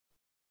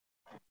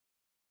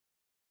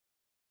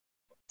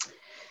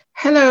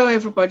Hello,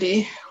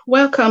 everybody.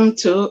 Welcome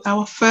to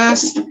our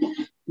first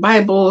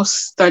Bible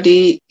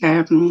study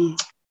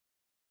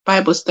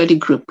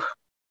group.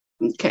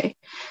 Okay,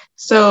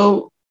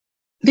 so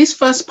this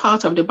first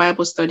part of the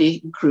Bible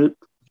study group,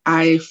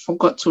 I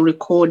forgot to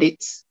record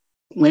it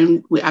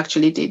when we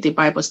actually did the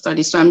Bible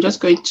study. So I'm just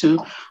going to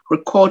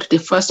record the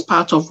first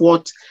part of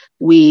what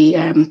we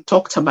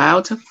talked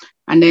about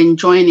and then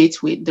join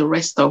it with the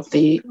rest of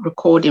the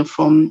recording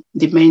from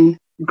the main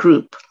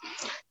group.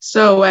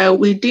 So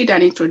we did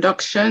an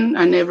introduction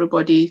and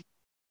everybody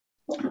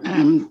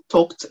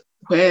talked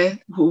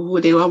who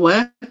they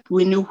were.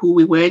 We knew who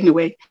we were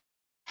anyway.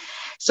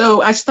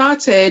 So I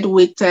started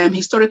with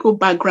historical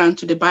background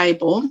to the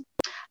Bible.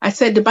 I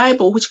said the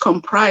Bible, which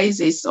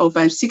comprises of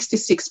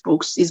 66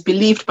 books, is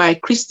believed by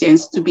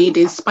Christians to be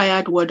the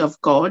inspired word of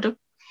God.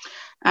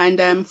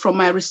 And from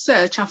my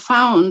research, I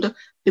found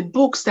the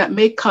books that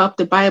make up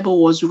the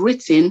Bible was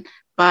written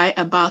by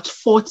about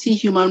 40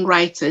 human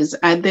writers,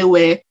 and they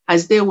were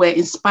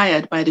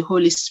inspired by the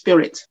Holy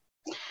Spirit.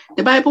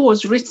 The Bible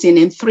was written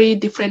in 3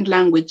 different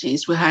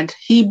languages. We had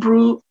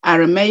Hebrew,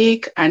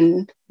 Aramaic,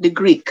 and the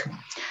Greek.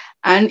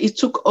 And it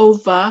took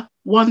over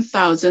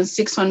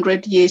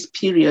 1,600 years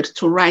period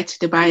to write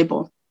the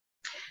Bible.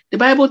 The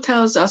Bible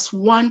tells us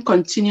one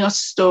continuous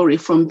story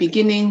from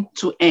beginning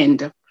to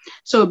end.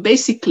 So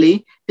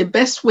basically, the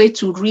best way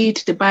to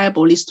read the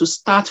Bible is to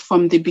start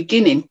from the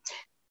beginning,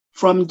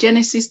 from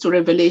Genesis to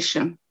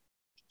Revelation.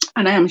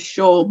 And I am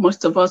sure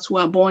most of us who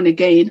are born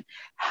again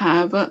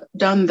have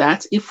done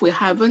that. If we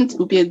haven't, it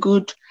will be a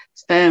good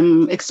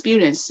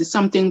experience. It's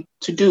something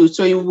to do.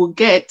 So you will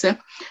get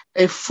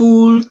a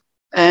full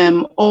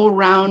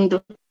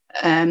all-round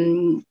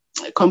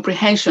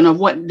comprehension of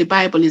what the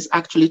Bible is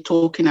actually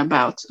talking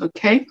about.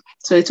 Okay,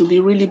 so it will be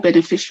really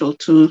beneficial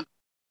to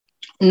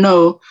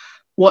know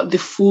what the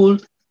full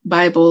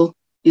Bible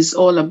is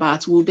all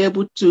about. We'll be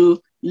able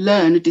to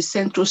learn the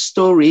central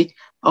story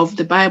of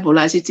the Bible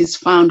as it is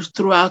found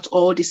throughout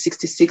all the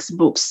 66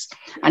 books.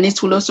 And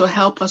it will also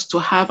help us to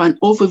have an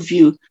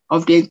overview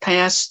of the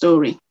entire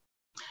story.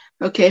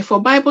 Okay, for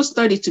Bible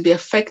study to be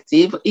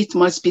effective, it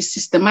must be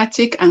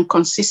systematic and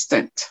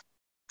consistent.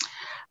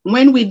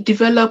 When we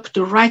develop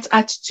the right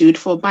attitude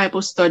for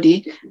Bible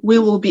study, we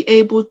will be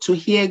able to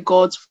hear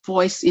God's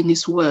voice in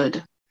His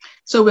Word.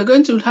 So we're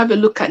going to have a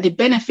look at the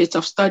benefits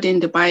of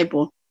studying the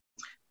Bible.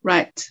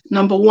 Right.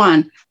 Number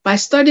 1, by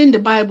studying the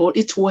Bible,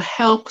 it will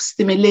help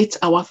stimulate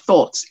our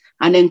thoughts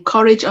and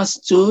encourage us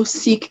to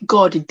seek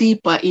God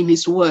deeper in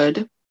His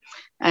Word.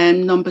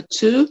 And number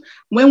 2,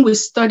 when we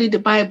study the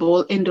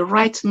Bible in the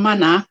right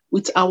manner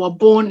with our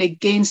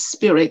born-again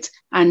spirit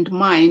and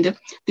mind,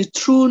 the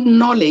true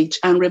knowledge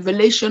and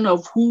revelation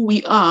of who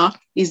we are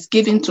is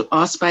given to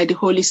us by the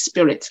Holy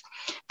Spirit.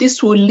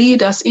 This will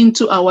lead us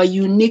into our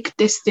unique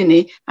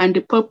destiny and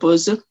the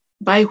purpose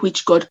by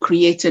which God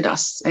created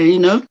us.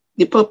 And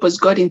the purpose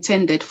God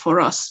intended for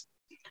us.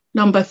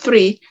 Number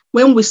 3,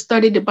 when we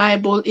study the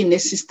Bible in a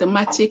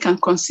systematic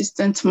and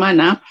consistent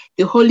manner,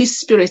 the Holy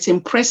Spirit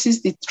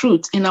impresses the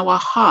truth in our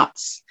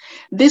hearts.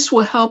 This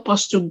will help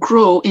us to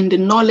grow in the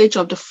knowledge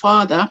of the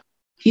Father,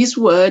 His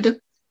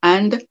Word,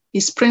 and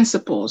His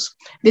principles.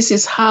 This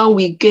is how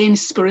we gain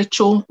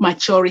spiritual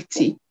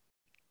maturity.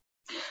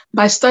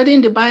 By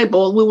studying the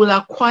Bible, we will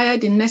acquire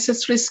the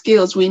necessary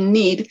skills we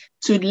need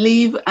to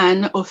live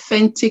an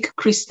authentic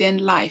Christian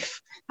life.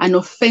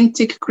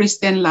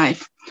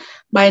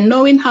 By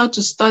knowing how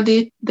to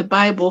study the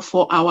Bible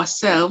for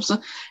ourselves,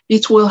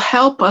 it will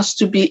help us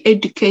to be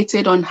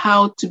educated on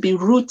how to be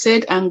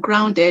rooted and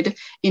grounded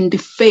in the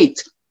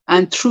faith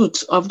and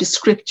truth of the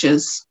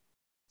scriptures.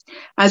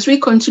 As we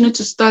continue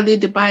to study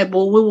the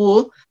Bible, we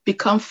will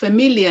become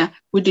familiar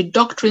with the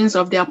doctrines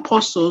of the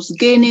apostles,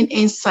 gaining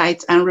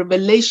insight and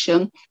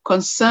revelation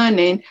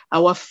concerning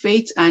our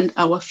faith and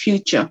our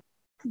future.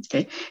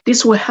 Okay.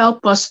 This will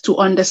help us to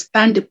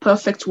understand the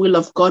perfect will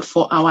of God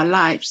for our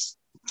lives.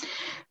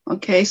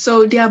 Okay,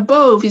 so the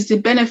above is the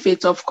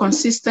benefit of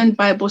consistent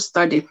Bible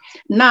study.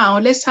 Now,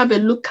 let's have a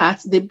look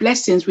at the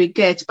blessings we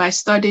get by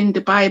studying the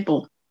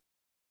Bible.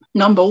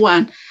 Number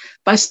 1,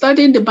 by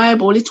studying the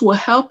Bible, it will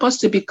help us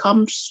to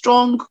become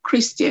strong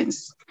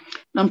Christians.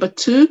 Number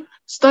 2,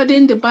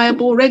 studying the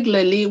Bible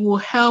regularly will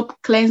help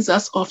cleanse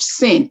us of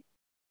sin.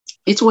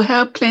 It will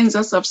help cleanse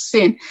us of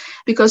sin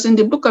because in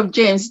the book of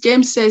James,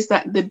 James says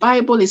that the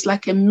Bible is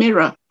like a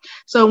mirror.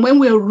 So when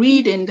we're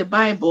reading the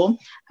Bible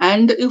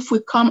and if we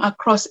come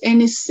across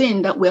any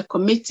sin that we're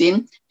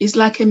committing, it's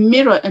like a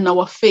mirror in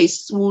our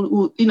face.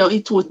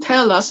 It will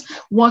tell us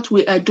what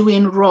we are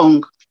doing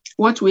wrong.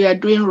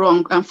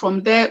 And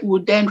from there,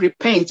 we'll then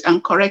repent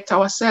and correct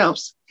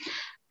ourselves.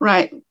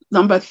 Right.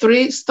 Number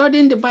 3,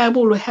 studying the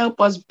Bible will help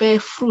us bear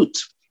fruit.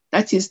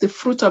 That is the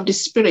fruit of the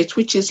Spirit,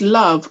 which is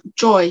love,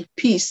 joy,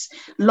 peace,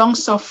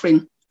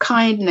 long-suffering,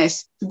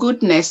 kindness,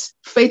 goodness,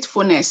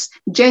 faithfulness,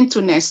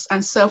 gentleness,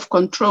 and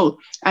self-control.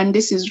 And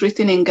this is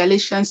written in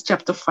Galatians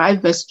chapter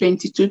 5, verse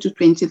 22 to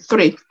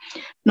 23.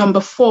 Number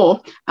 4,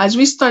 as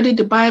we study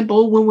the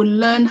Bible, we will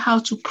learn how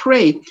to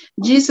pray.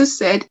 Jesus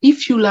said,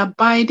 if you'll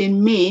abide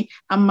in me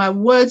and my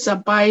words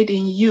abide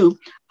in you,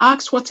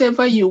 ask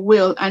whatever you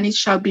will and it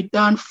shall be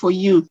done for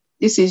you.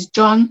 This is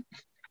John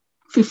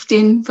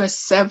 15, verse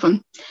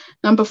 7.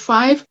 Number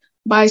 5,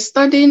 by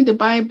studying the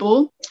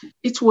Bible,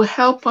 it will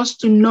help us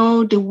to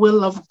know the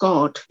will of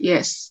God.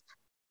 Yes,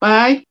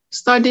 by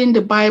studying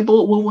the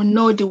Bible, we will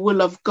know the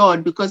will of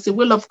God because the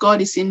will of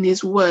God is in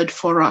his word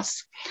for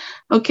us.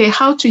 Okay,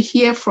 how to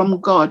hear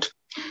from God.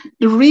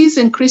 The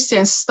reason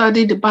Christians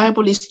study the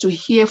Bible is to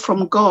hear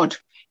from God.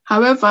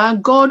 However,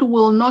 God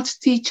will not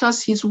teach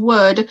us his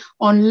word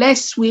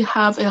unless we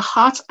have a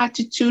heart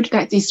attitude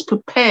that is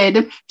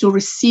prepared to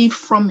receive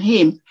from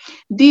him.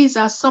 These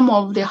are some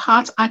of the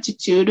heart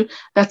attitude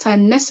that are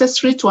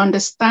necessary to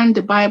understand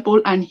the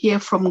Bible and hear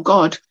from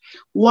God.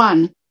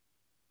 1,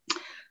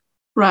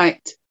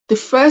 right. The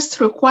first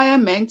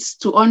requirement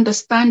to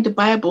understand the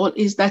Bible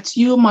is that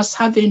you must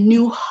have a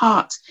new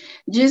heart.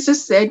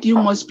 Jesus said you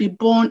must be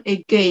born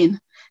again.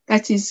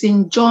 That is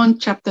in John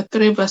chapter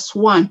 3, verse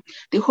 1.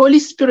 The Holy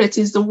Spirit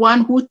is the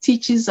one who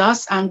teaches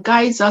us and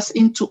guides us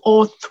into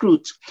all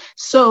truth.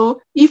 So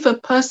if a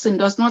person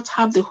does not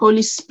have the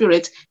Holy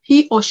Spirit,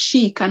 he or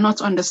she cannot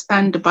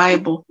understand the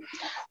Bible.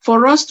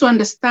 For us to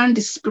understand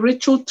the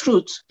spiritual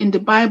truth in the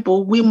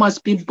Bible, we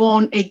must be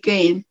born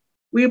again.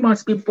 We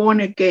must be born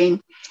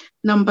again.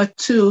 Number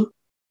two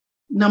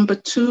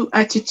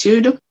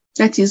attitude,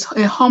 that is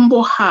a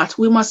humble heart.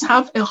 We must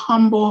have a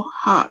humble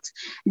heart.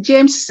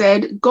 James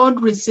said,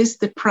 God resists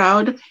the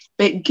proud,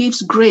 but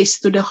gives grace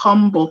to the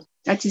humble.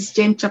 That is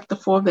James chapter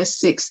 4, verse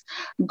 6.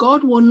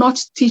 God will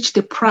not teach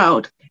the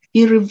proud.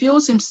 He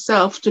reveals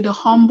himself to the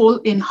humble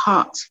in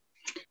heart.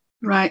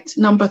 Right.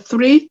 Number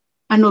 3,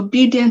 an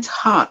obedient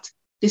heart.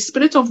 The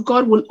Spirit of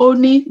God will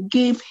only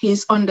give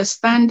his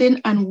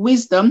understanding and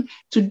wisdom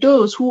to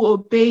those who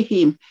obey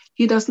him.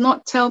 He does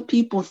not tell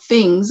people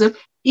things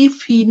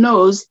if he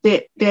knows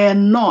that they're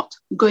not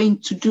going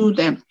to do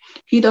them.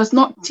 He does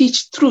not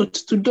teach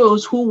truth to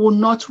those who will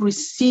not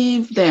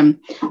receive them.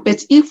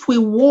 But if we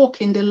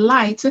walk in the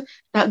light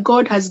that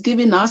God has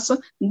given us,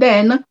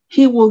 then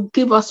he will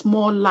give us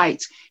more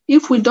light.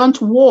 If we don't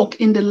walk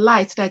in the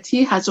light that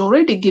he has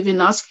already given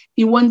us,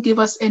 he won't give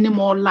us any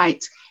more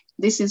light.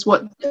 This is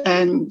what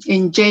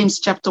in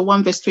James chapter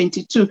 1, verse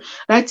 22.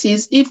 That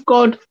is, if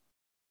God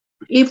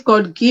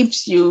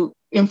gives you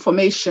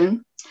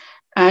information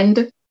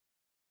and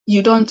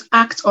you don't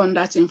act on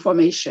that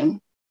information,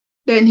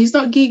 then he's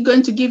not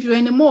going to give you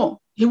any more.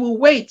 He will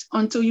wait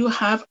until you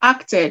have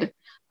acted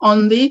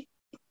on the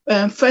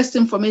first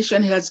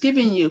information he has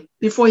given you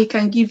before he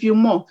can give you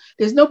more.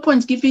 There's no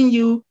point giving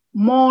you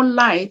more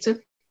light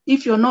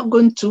if you're not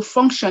going to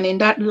function in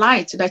that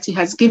light that he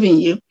has given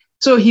you.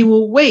 So he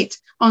will wait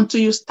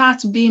until you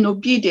start being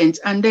obedient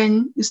and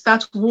then you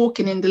start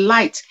walking in the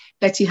light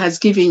that he has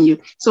given you.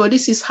 So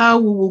this is how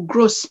we will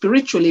grow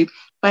spiritually,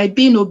 by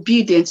being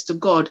obedient to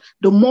God.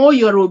 The more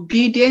you're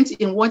obedient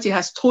in what he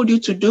has told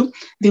you to do,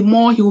 the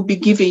more he will be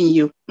giving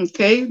you.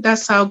 Okay,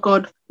 that's how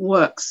God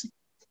works.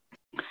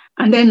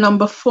 And then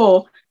number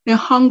 4, a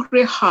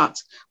hungry heart.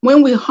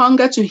 When we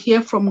hunger to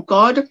hear from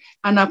God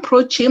and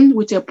approach him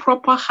with a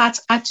proper heart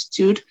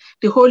attitude,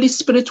 the Holy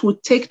Spirit will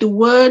take the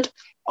word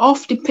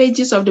off the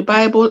pages of the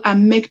Bible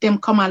and make them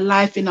come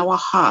alive in our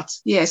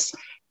hearts. Yes,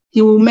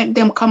 he will make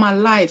them come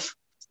alive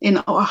in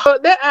our hearts. So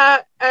there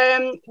are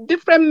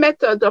different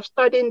methods of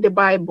studying the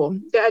Bible.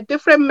 There are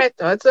different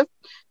methods.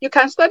 You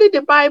can study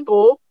the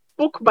Bible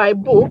book by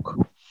book.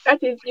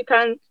 That is, you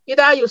can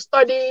you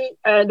study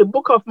the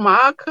book of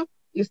Mark,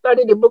 you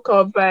study the book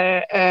of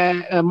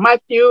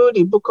Matthew,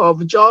 the book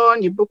of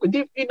John,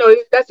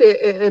 that's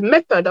a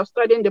method of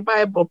studying the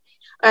Bible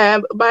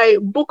by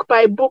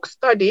book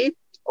study.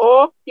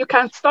 Or you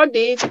can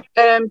study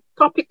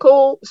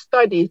topical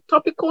study.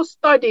 Topical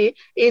study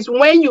is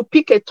when you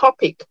pick a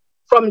topic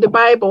from the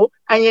Bible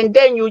and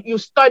then you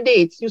study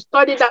it. You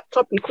study that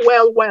topic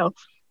well.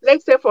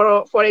 Let's say,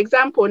 for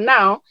example,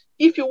 now,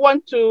 if you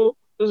want to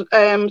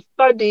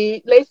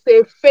study, let's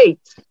say,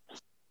 faith.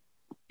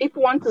 If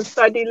you want to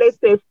study, let's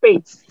say,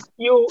 faith,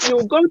 you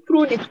go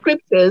through the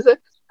scriptures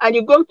and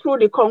you go through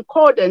the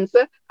concordance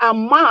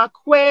and mark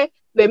where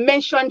they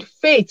mentioned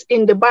faith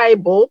in the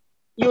Bible.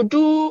 You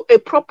do a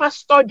proper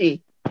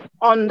study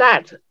on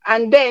that.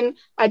 And then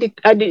at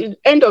the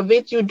end of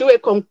it, you do a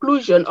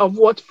conclusion of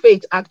what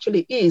faith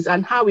actually is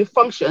and how it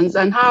functions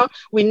and how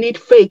we need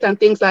faith and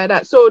things like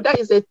that. So that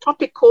is a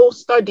topical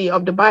study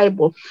of the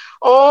Bible.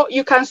 Or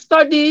you can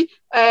study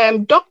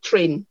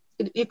doctrine.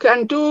 You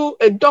can do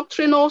a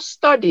doctrinal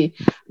study.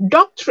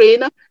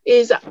 Doctrine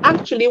is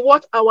actually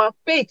what our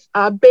faiths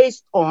are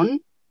based on.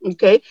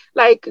 Okay,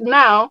 like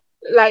now,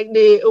 like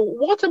the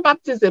water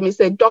baptism is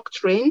a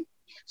doctrine.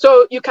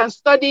 So you can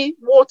study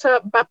water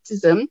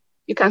baptism.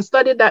 You can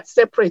study that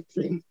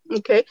separately.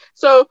 Okay.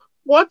 So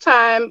what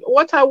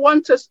I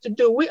want us to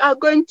do, we are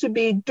going to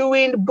be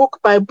doing book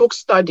by book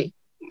study.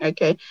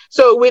 Okay,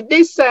 so with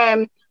this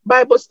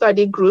Bible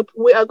study group,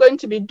 we are going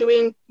to be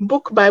doing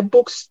book by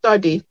book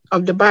study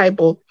of the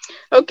Bible.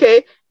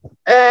 Okay,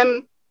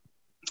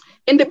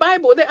 in the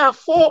Bible, there are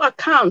 4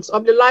 accounts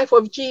of the life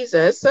of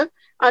Jesus,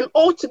 and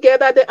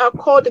altogether they are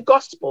called the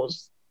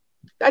Gospels.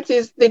 That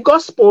is, the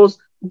Gospels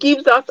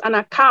gives us an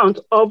account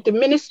of the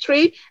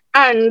ministry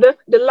and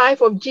the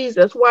life of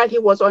Jesus while he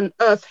was on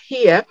earth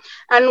here.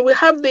 And we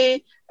have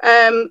the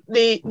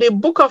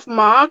book of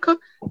Mark,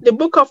 the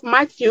book of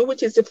Matthew,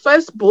 which is the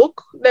first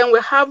book. Then we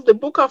have the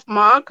book of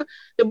Mark,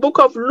 the book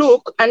of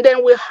Luke, and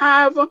then we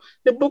have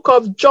the book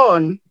of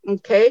John.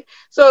 Okay,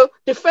 so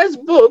the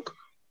first book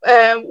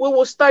we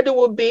will study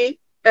will be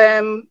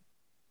the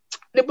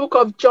book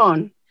of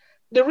John.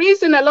 The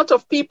reason a lot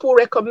of people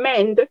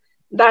recommend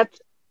that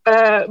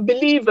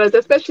believers,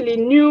 especially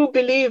new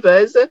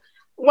believers,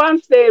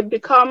 once they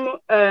become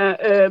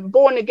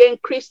born again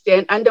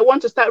Christian and they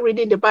want to start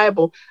reading the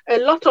Bible, a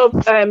lot of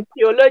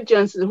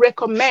theologians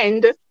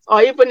recommend,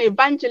 or even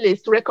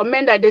evangelists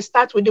recommend, that they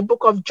start with the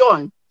book of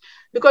John,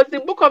 because the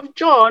book of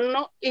John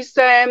is,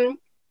 anyway,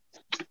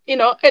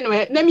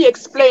 let me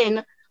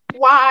explain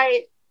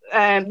why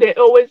they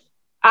always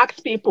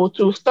ask people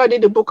to study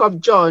the book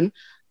of John.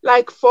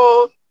 Like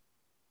for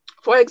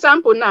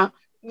example, now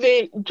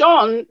the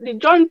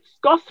John's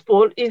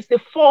gospel is the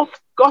 4th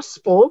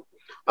gospel.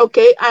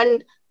 Okay,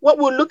 and what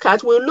we'll look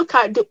at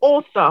the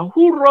author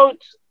who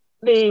wrote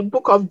the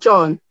book of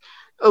John.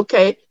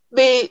 Okay,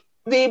 the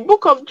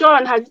book of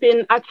John has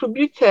been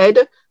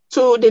attributed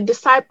to the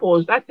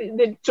disciples.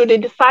 To the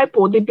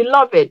disciple, the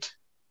beloved.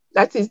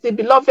 That is the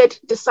beloved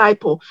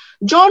disciple.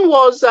 John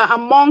was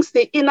amongst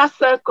the inner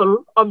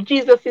circle of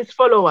Jesus's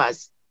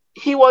followers.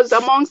 He was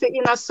amongst the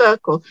inner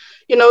circle.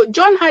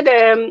 John had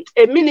a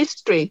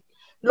ministry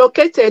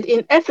located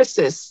in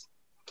Ephesus.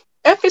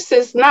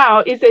 Ephesus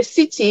now is a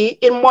city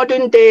in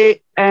modern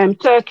day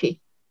Turkey.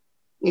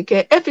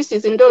 Okay,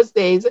 Ephesus in those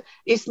days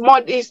is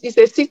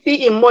a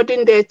city in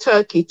modern day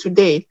Turkey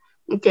today.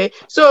 Okay,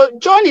 so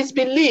John is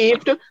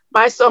believed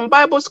by some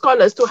Bible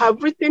scholars to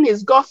have written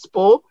his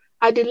gospel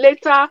at the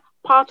later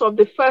part of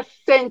the 1st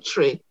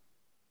century.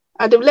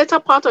 At the later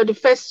part of the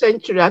 1st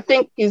century, I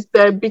think is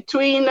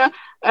between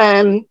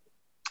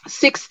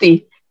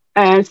 60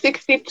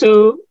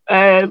 to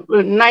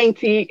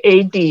 90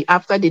 AD,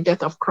 after the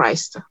death of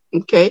Christ.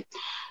 Okay,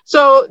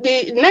 so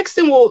the next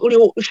thing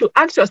you should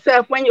ask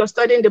yourself when you're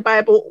studying the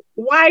Bible,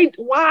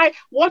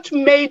 what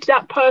made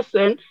that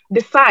person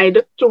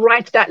decide to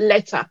write that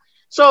letter?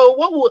 So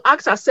what we'll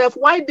ask ourselves,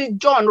 why did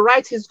John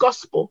write his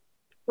gospel?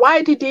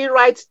 Why did he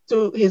write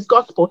to his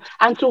gospel?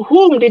 And to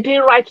whom did he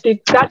write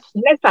that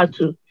letter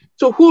to?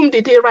 To whom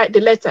did he write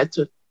the letter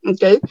to?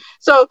 Okay,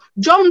 so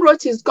John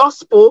wrote his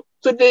gospel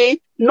to the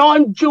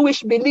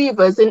non-Jewish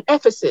believers in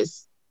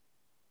Ephesus.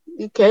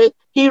 Okay,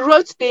 he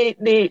wrote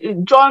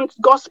John's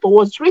gospel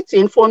was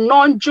written for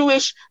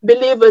non-Jewish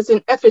believers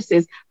in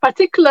Ephesus,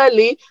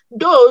 particularly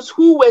those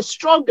who were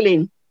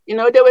struggling.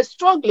 They were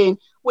struggling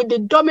with the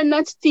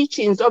dominant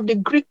teachings of the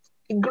Greek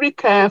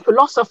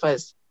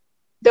philosophers.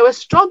 They were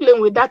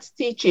struggling with that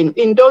teaching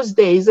in those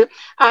days.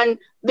 And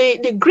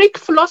the Greek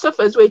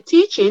philosophers were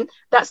teaching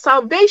that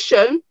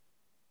salvation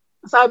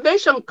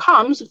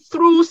comes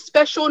through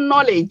special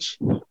knowledge.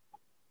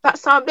 That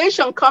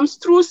salvation comes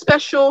through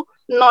special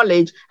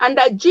knowledge, and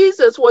that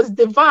Jesus was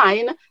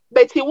divine,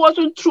 but he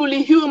wasn't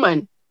truly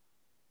human.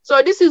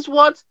 So this is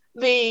what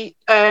the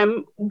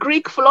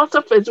Greek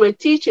philosophers were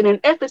teaching in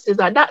Ephesus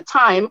at that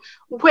time,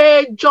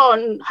 where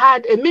John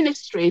had a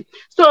ministry.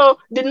 So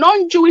the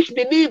non-Jewish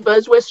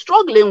believers were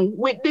struggling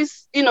with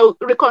this,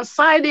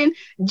 reconciling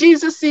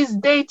Jesus's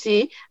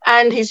deity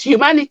and his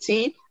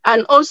humanity,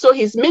 and also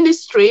his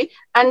ministry,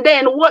 and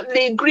then what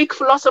the Greek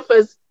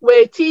philosophers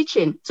were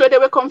teaching. So they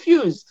were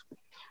confused.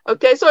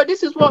 Okay, so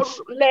this is what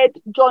led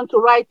John to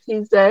write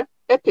his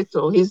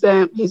epistle,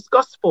 his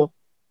gospel.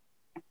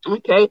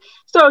 Okay,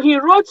 so he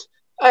wrote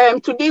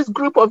to this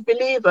group of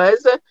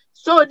believers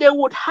so they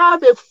would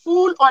have a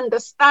full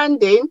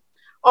understanding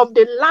of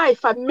the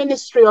life and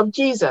ministry of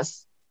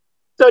Jesus.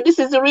 So this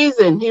is the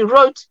reason he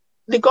wrote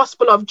the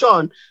Gospel of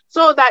John,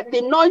 so that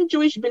the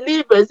non-Jewish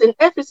believers in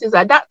Ephesus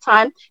at that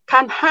time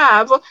can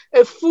have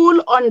a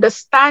full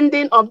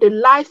understanding of the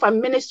life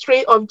and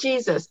ministry of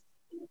Jesus.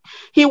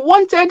 He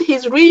wanted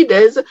his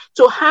readers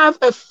to have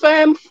a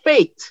firm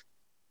faith,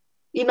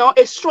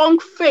 a strong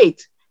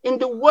faith in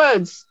the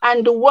words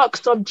and the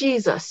works of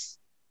Jesus.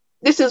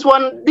 This is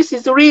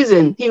the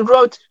reason he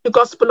wrote the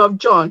Gospel of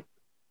John.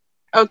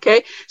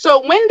 Okay,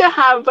 so when they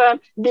have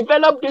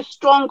developed a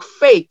strong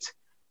faith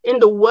in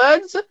the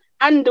words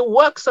and the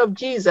works of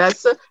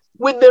Jesus,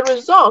 with the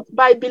result,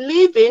 by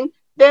believing,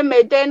 they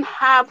may then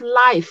have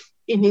life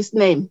in his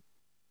name.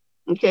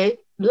 Okay,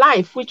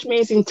 life, which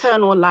means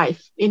eternal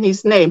life in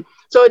his name.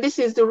 So this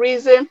is the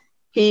reason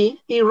he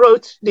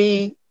wrote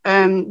the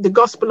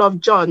Gospel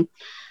of John.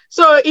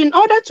 So in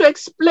order to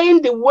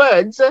explain the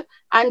words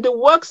and the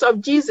works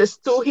of Jesus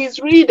to his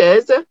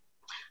readers,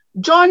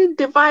 John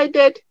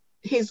divided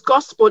his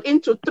gospel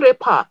into three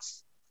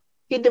parts.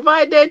 He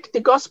divided the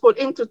gospel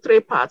into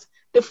three parts.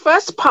 The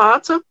first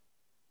part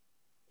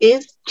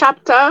is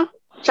chapter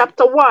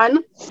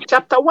 1.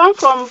 Chapter 1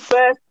 from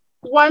verse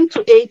 1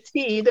 to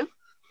 18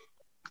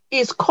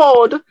 is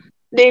called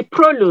the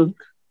prologue.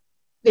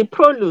 The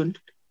prologue.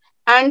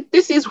 And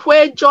this is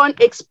where John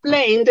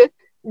explained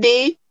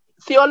the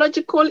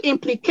theological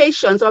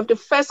implications of the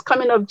first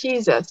coming of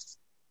Jesus.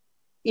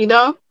 You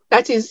know,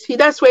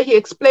 that's where he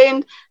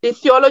explained the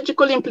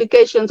theological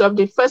implications of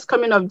the first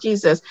coming of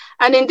Jesus.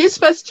 And in this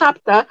first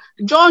chapter,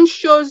 John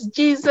shows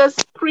Jesus'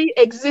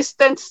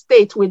 pre-existent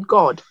state with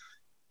God.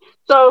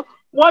 So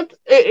what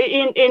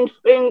in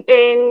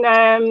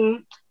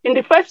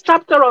the first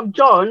chapter of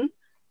John,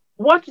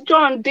 what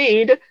John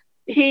did,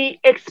 he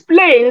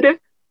explained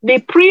the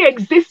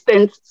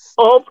pre-existence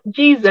of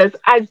Jesus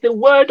as the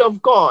Word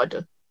of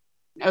God.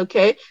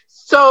 Okay,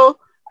 so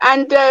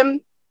and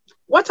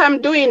what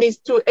I'm doing is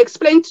to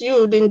explain to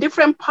you the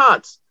different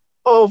parts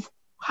of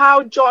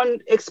how John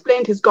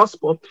explained his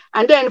gospel.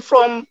 And then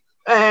from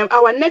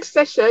our next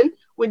session,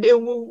 we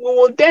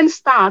will then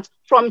start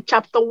from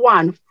chapter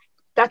 1.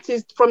 That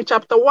is from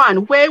chapter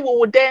 1, where we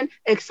will then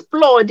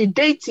explore the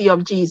deity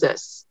of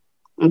Jesus.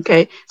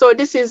 Okay, so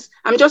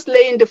I'm just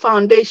laying the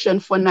foundation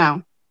for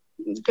now.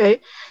 Okay,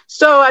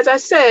 so as I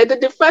said,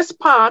 the first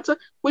part,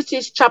 which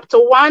is chapter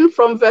 1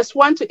 from verse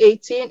 1 to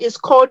 18, is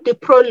called the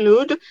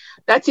prelude.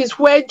 That is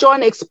where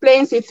John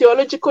explains the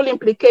theological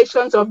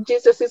implications of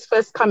Jesus's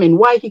first coming,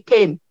 why he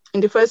came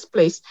in the first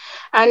place.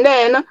 And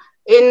then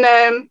in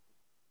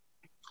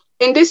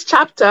this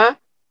chapter,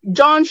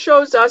 John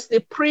shows us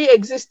the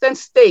pre-existent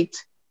state.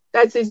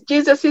 That is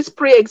Jesus's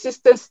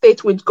pre-existent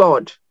state with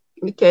God.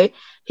 Okay,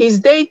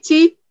 his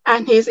deity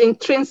and his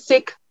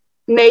intrinsic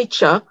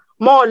nature,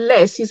 more or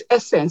less his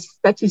essence,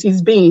 that is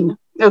his being,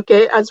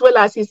 okay, as well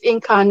as his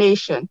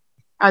incarnation.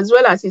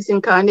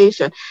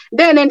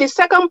 Then in the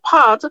second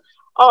part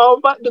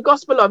of the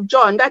Gospel of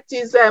John, that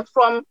is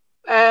from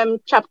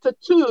chapter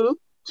 2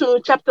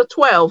 to chapter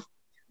 12,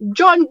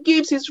 John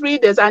gives his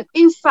readers an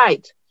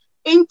insight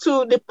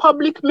into the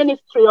public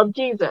ministry of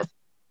Jesus,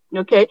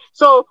 okay?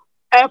 So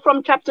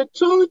from chapter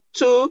 2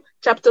 to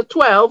chapter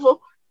 12,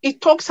 it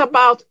talks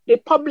about the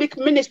public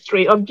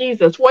ministry of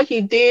Jesus, what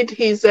he did,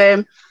 his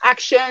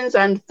actions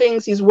and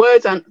things, his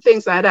words and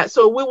things like that.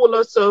 So we will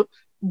also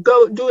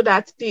go do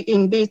that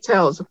in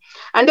details.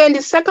 And then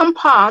the second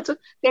part,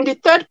 then the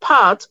third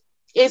part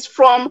is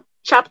from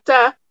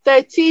chapter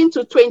 13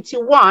 to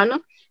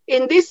 21.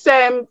 In these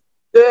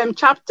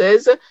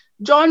chapters,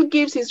 John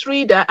gives his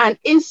reader an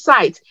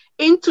insight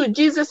into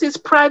Jesus's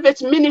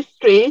private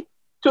ministry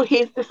to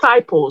his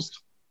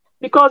disciples.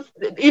 Because,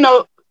 you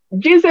know,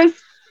 Jesus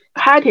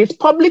had his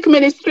public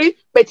ministry,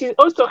 but he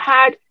also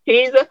had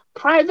his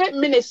private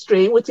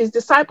ministry with his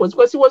disciples,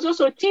 because he was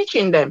also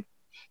teaching them,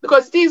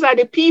 because these are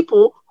the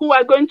people who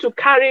are going to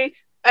carry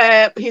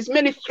his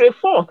ministry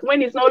forth when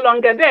he's no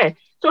longer there.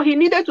 So he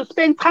needed to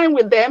spend time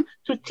with them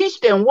to teach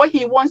them what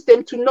he wants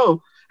them to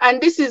know.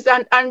 And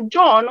and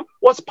John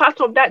was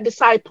part of that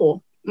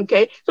disciple.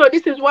 Okay, so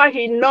this is why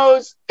he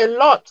knows a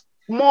lot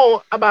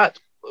more about,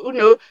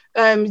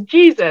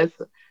 Jesus.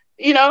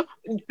 You know,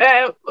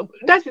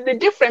 that's the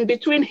difference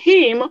between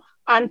him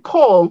and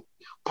Paul.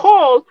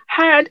 Paul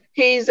had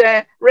his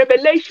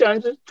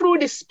revelations through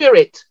the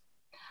Spirit,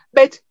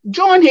 but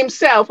John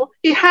himself,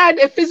 he had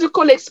a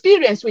physical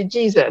experience with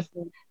Jesus.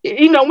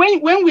 You know,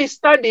 when we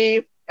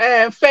study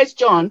First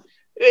John,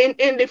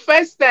 in the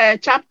first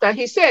chapter,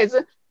 he says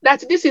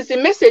that this is the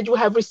message we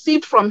have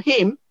received from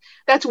him,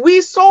 that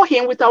we saw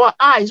him with our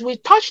eyes, we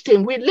touched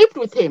him, we lived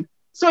with him.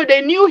 So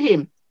they knew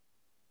him.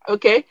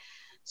 Okay.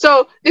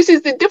 So this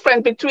is the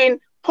difference between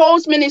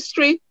Paul's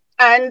ministry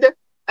and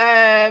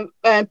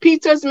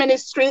Peter's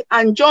ministry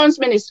and John's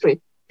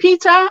ministry.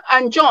 Peter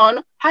and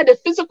John had a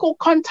physical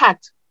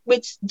contact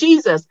with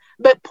Jesus,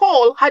 but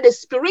Paul had a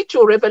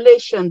spiritual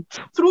revelation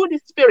through the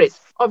Spirit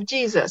of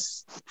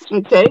Jesus.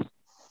 Okay.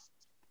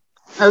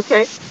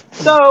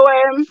 So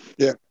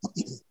yeah.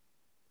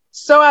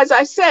 So as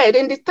I said,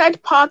 in the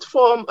third part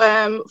from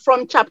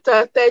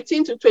chapter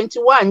 13 to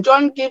 21,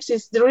 John gives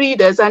his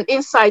readers an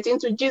insight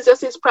into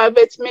Jesus's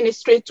private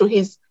ministry to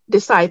his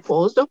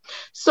disciples.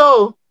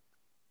 So,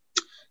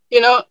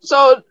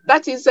 so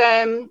that is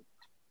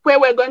where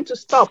we're going to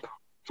stop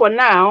for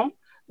now,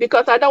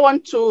 because I don't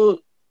want to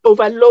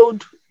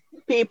overload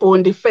people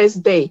in the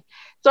first day.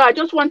 So I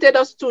just wanted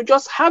us to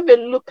just have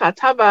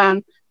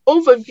an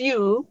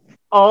overview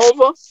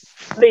of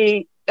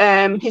the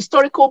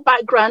historical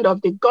background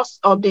of the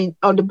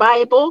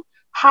Bible,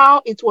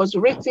 how it was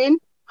written,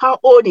 how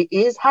old it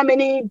is, how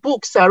many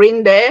books are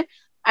in there,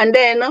 and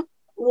then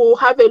we'll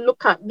have a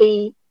look at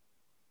the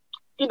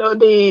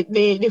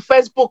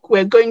first book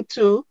we're going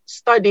to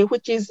study,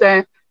 which is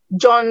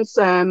John's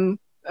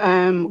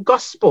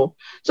Gospel.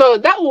 So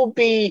that will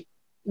be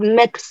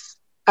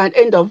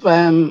end of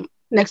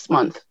next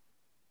month.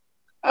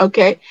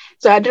 Okay,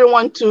 so I didn't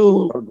want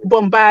to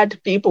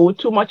bombard people with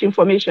too much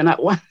information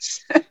at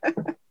once.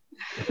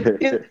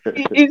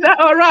 Is that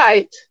all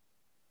right?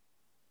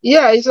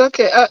 Yeah, it's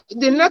okay.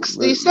 The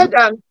next, you said,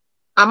 am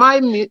I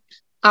mute?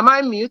 Am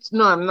I mute?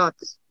 No, I'm not.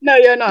 No,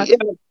 you're not. Yeah,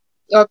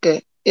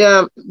 okay.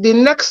 Yeah, the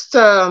next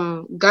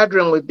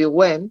gathering will be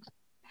when?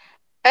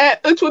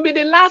 It will be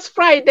the last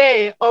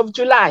Friday of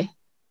July.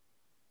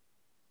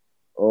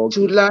 Okay.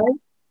 July.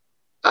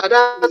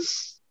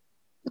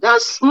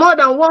 That's more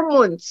than 1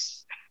 month.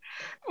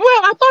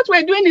 Well, I thought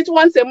we're doing it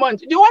once a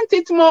month. Do you want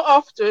it more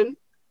often?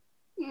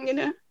 You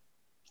know.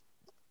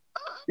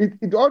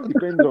 It all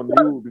depends on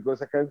you,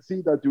 because I can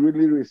see that you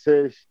really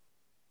research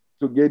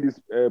to get this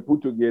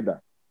put together.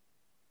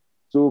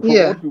 So from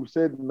what you've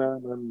said now,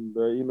 and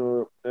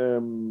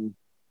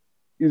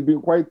it's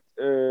been quite.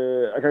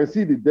 I can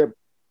see the depth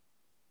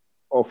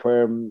of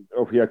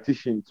your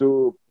teaching.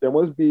 So there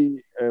must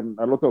be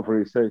a lot of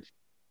research.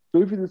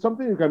 So if it is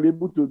something you can be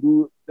able to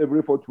do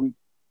every 4th week,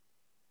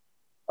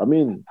 I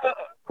mean,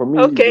 for me,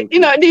 okay. You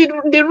know,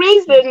 the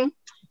reason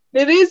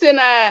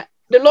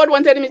the Lord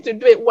wanted me to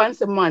do it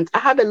once a month. I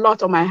have a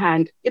lot on my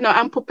hand. You know,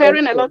 I'm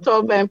preparing a lot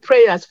of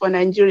prayers for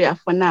Nigeria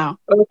for now.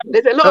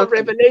 There's a lot of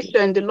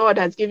revelation the Lord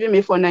has given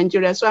me for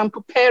Nigeria, so I'm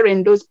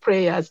preparing those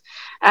prayers.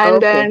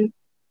 And then,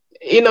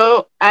 you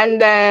know,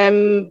 and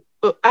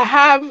I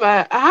have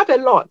a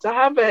lot. I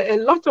have a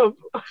lot of.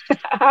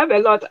 I have a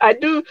lot. I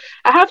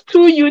have 2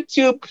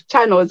 YouTube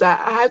channels. I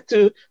have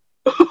to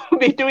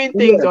be doing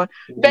things on.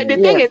 But the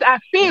thing is, I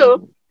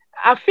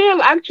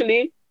feel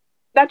actually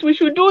that we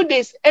should do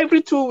this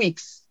every 2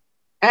 weeks.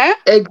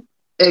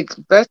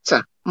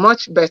 Better,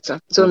 much better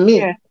to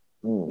me.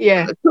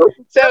 Yeah.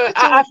 So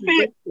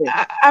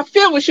I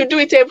feel we should do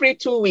it every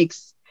 2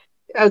 weeks.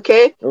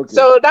 Okay.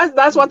 So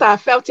that's what I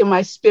felt in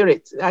my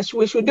spirit.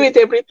 We should do it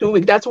every 2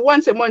 weeks. That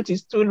once a month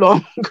is too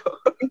long.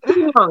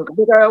 Too long,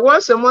 because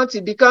once a month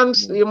it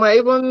becomes, you might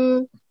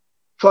even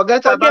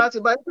forget about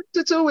it. But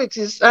 2 weeks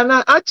is, and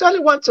I actually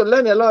want to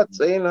learn a lot.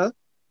 You know,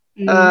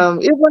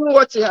 even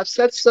what you have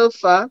said so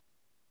far,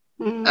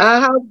 I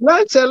have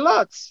learned a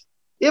lot.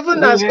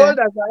 Even as old as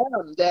I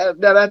am,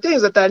 there are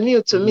things that are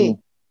new to me.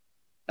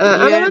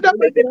 Another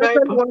question I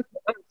want to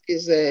ask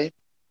is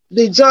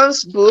the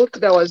John's book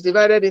that was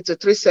divided into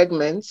 3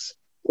 segments.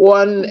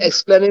 One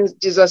explaining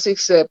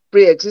Jesus'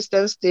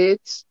 pre-existent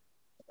state,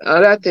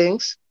 other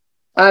things.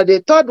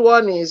 The third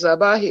one is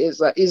about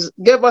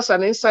gave us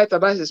an insight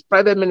about his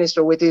private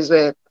ministry with his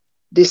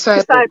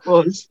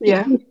disciples.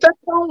 Yeah. The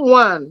second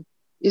one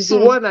is the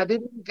one I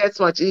didn't get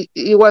much.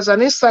 It was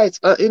an insight,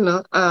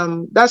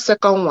 that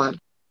second one.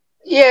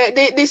 Yeah,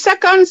 the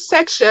second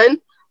section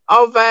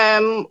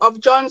of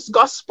John's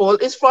Gospel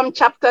is from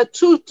chapter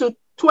 2 to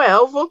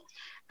 12.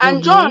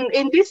 And John,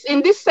 in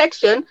this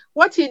section,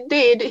 what he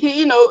did,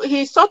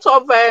 he sort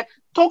of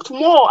talked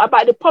more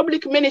about the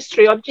public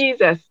ministry of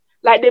Jesus,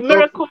 like the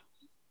miracle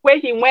where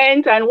he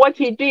went and what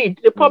he did,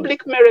 the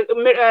public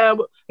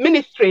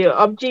ministry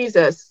of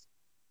Jesus.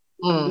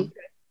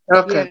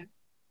 Okay.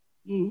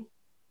 Yeah.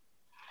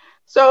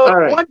 So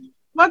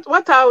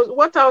what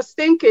I was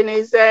thinking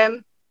is,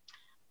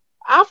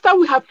 after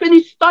we have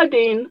finished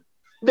studying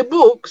the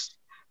books,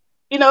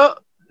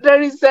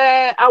 there is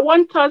I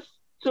want us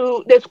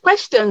to, there's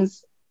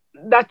questions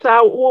that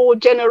will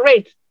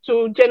generate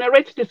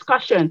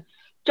discussion,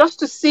 just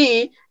to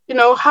see,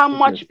 how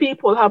much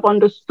people have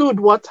understood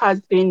what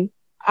has been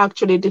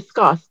actually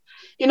discussed.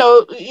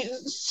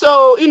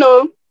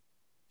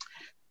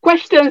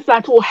 Questions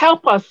that will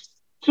help us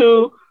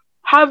to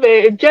have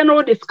a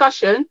general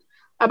discussion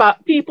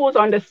about people's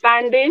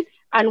understanding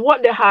and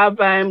what they have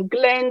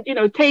gleaned,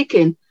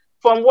 taken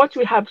from what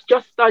we have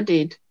just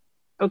studied.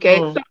 Okay,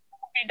 so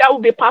that will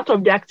be part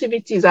of the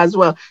activities as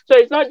well. So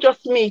it's not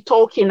just me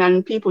talking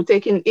and people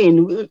taking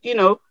in.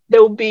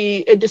 There will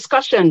be a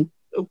discussion,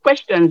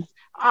 questions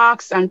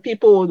asked, and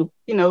people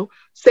will,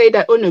 say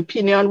their own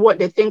opinion, what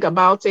they think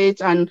about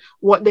it, and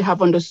what they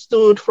have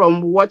understood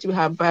from what we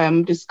have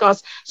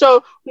discussed.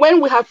 So when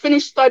we have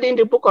finished studying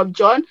the book of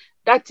John,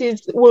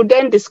 we'll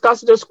then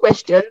discuss those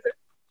questions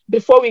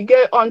before we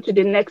get on to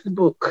the next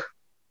book.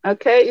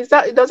 Okay,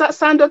 does that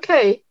sound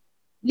okay?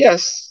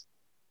 Yes,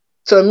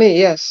 to me,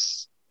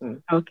 yes.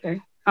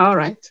 Okay, all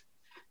right,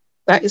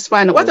 that is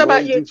fine. What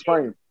about you? It's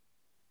fine.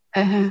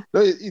 No,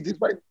 it is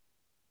fine.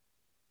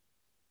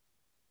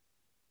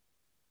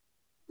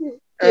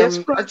 Yes,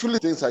 actually,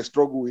 things I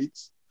struggle with,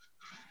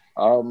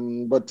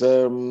 but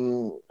I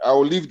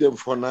will leave them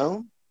for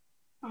now.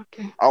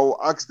 Okay. I will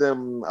ask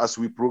them as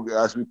we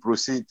progress. Okay.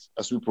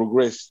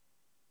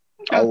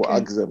 I will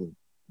ask them,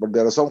 but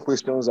there are some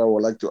questions I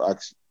would like to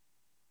ask.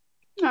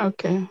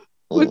 Okay.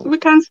 We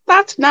can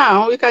start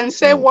now. We can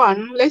say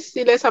one. Let's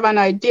see. Let's have an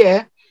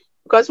idea,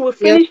 because we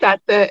finished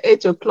at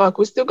 8 o'clock.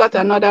 We still got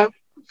another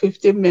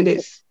 15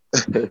 minutes.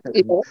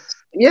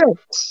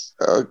 Yes.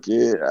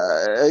 Okay.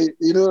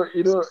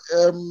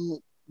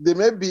 They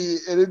may be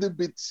a little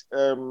bit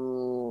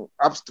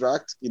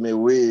abstract in a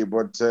way,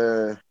 but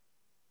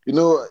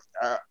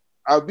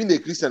I've been a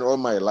Christian all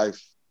my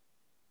life,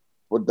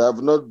 but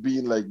I've not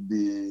been like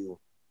the,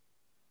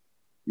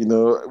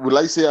 will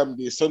I say I'm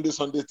the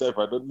Sunday type?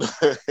 I don't know.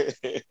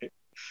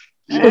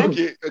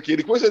 Okay.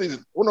 The question is,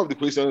 one of the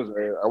questions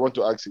I want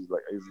to ask is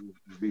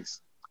this.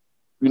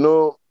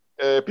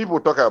 People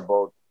talk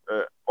about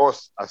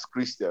us as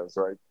Christians,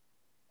 right?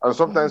 And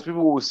sometimes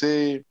people will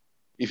say,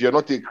 if you're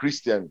not a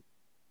Christian,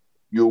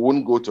 you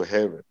won't go to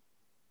heaven.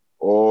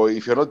 Or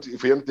if you're not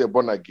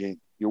born again,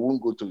 you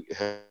won't go to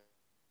heaven.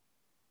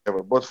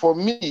 But for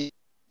me,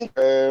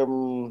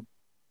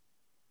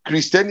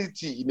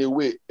 Christianity, in a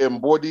way,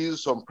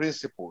 embodies some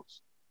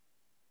principles,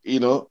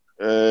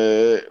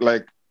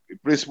 like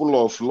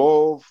principle of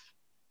love,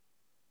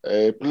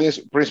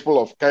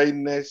 principle of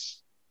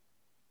kindness.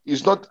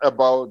 It's not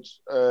about,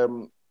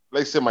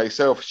 let's say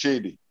myself,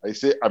 Shady. I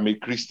say I'm a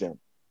Christian.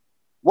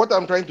 What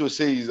I'm trying to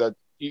say is that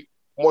it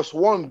must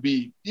one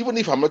be, even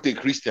if I'm not a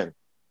Christian,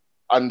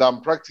 and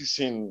I'm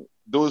practicing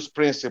those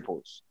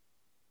principles,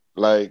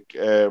 like,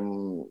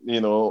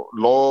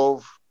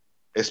 love,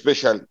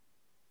 especially,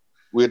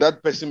 will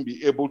that person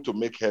be able to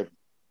make heaven?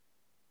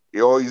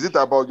 Or is it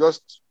about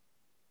just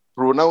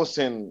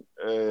pronouncing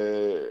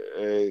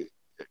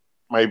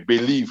my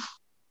belief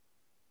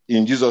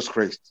in Jesus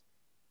Christ?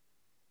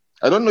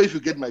 I don't know if you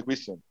get my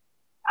question.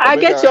 I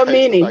get your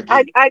meaning.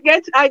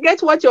 I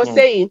get what you're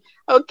saying.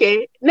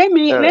 Okay, let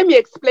me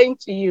explain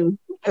to you.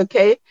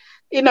 Okay,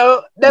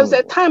 there was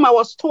a time I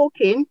was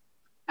talking,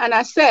 and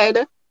I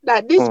said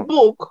that this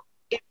book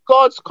is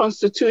God's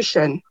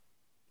constitution.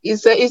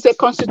 It's a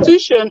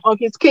constitution of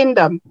His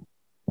kingdom.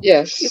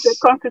 Yes, it's a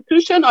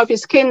constitution of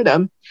His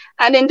kingdom,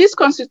 and in this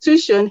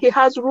constitution, He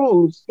has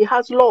rules. He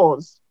has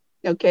laws.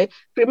 Okay,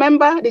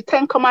 remember the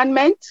 10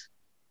 Commandments.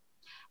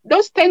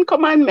 Those 10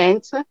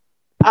 Commandments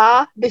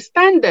are the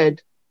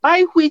standard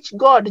by which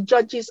God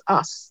judges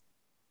us.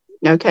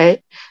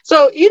 Okay.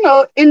 So, in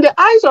the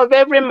eyes of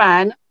every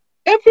man,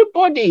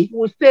 everybody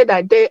will say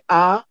that they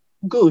are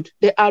good.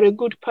 They are a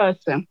good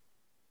person.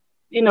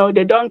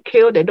 They don't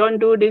kill, they don't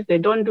do this, they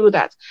don't do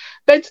that.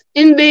 But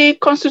in the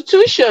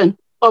constitution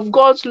of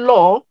God's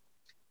law,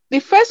 the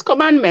first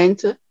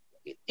commandment,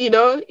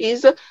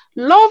 is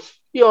love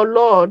your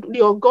Lord,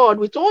 your God,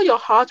 with all your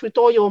heart, with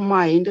all your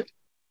mind,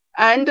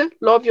 and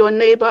love your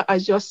neighbor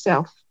as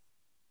yourself.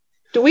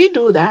 Do we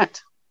do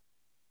that?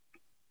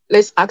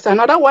 Let's ask.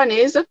 Another one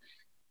is,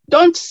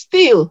 don't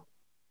steal.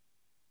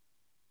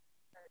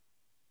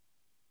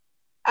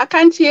 I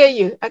can't hear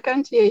you.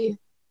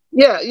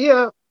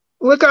 Yeah.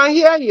 We can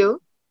hear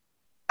you.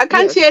 I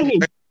can't hear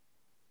him.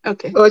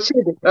 Okay. Oh,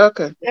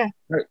 okay. Yeah.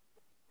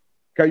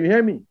 Can you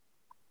hear me?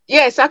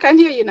 Yes, I can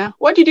hear you now.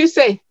 What did you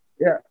say?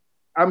 Yeah,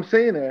 I'm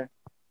saying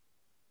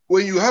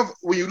when you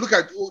look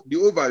at the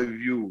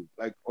overview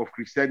of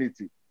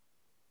Christianity,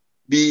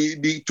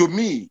 to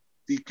me,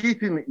 the key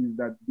thing is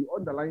that the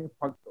underlying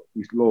factor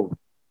is love.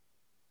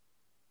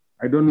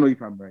 I don't know if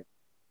I'm right.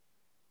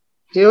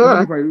 You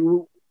are.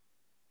 The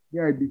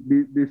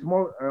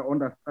small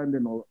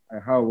understanding I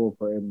have of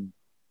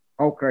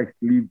how Christ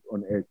lived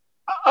on earth.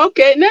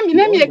 Okay, let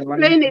me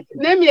explain it.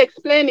 Let me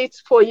explain it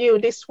for you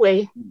this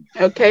way.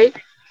 Okay.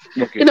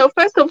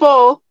 First of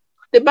all,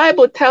 the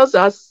Bible tells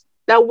us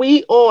that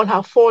we all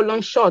have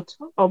fallen short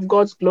of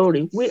God's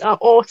glory. We are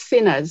all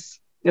sinners.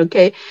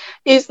 Okay.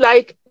 It's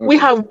like we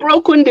have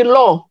broken the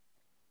law.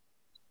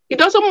 It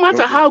doesn't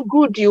matter how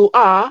good you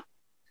are.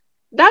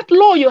 That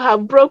law you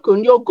have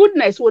broken, your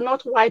goodness will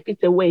not wipe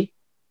it away.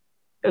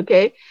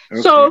 Okay.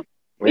 So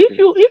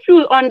if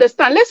you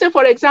understand, let's say,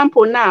 for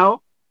example,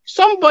 now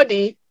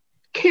somebody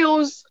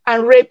kills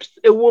and rapes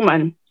a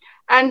woman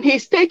and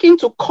he's taken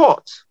to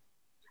court.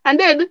 And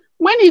then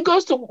when he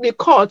goes to the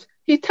court,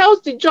 he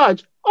tells the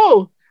judge,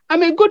 oh,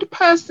 I'm a good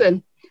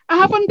person. I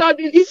haven't done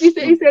it.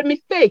 It's a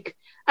mistake.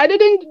 I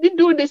didn't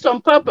do this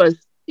on purpose.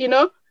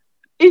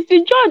 Is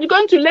the judge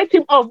going to let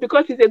him off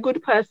because he's a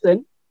good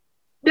person?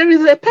 There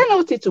is a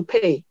penalty to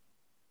pay.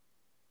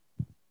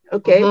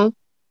 Okay.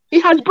 He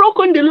has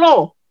broken the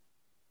law.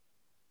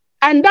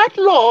 And that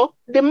law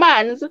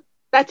demands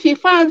that he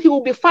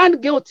will be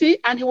found guilty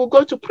and he will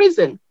go to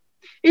prison.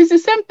 It's the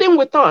same thing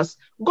with us.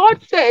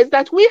 God says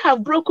that we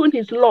have broken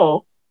His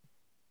law.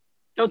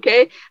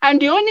 Okay. And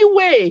the only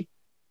way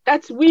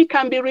that we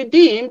can be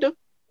redeemed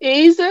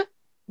is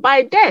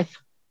by death.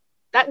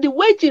 That the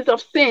wages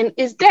of sin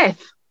is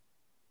death.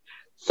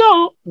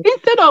 So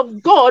instead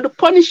of God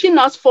punishing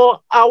us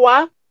for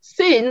our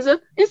sins,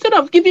 instead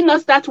of giving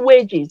us that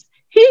wages,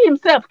 He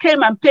Himself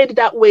came and paid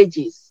that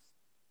wages.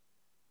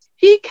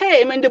 He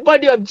came in the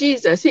body of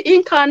Jesus. He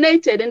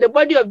incarnated in the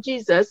body of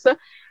Jesus,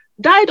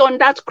 died on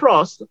that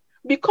cross,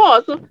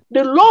 because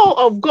the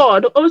law of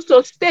God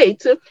also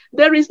states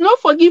there is no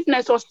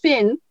forgiveness of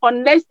sin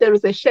unless there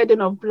is a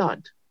shedding of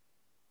blood.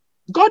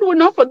 God will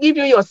not forgive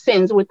you your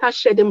sins without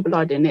shedding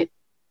blood in it.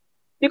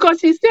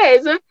 Because He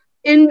says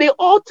in the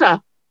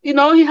altar, He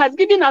has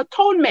given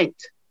atonement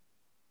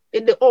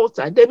in the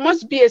altar. There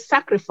must be a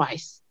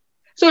sacrifice.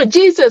 So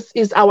Jesus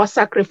is our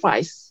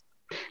sacrifice.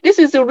 This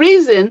is the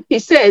reason He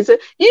says,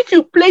 if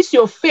you place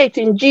your faith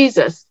in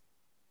Jesus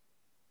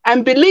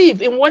and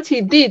believe in what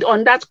He did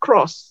on that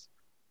cross,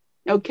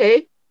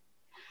 okay,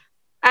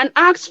 and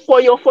ask for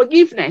your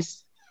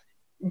forgiveness,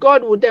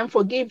 God will then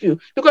forgive you.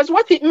 Because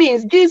what it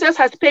means, Jesus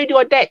has paid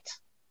your debt.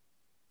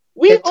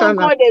 We owe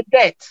God a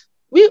debt.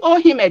 We owe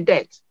him a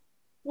debt.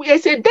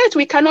 It's a debt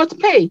we cannot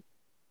pay.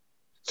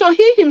 So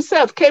he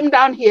himself came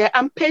down here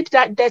and paid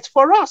that debt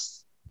for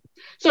us.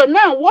 So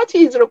now what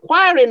he's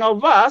requiring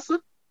of us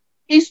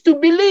is to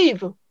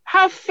believe,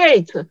 have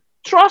faith,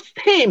 trust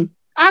him,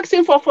 ask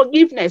him for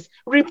forgiveness,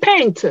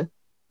 repent.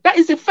 That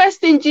is the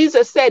first thing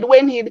Jesus said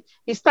when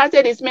he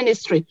started his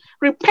ministry.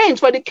 Repent,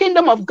 for the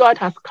kingdom of God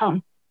has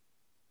come.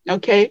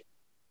 Okay?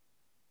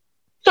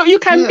 So you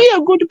can be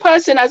a good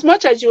person as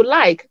much as you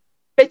like,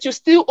 but you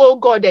still owe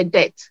God a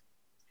debt.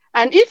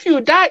 And if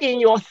you die in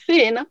your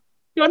sin,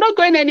 you're not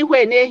going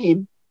anywhere near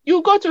him.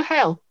 You go to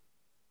hell.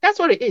 That's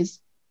what it is.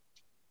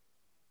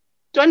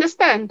 Do you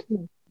understand?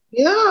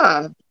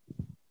 Yeah.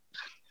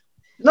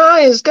 No,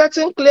 it's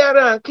getting clearer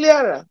and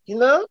clearer, you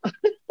know.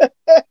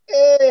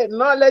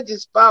 Knowledge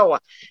is power.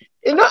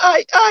 You know,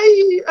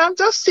 I'm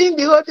just seeing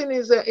the whole thing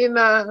is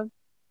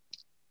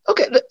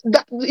okay,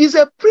 that is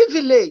a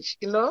privilege,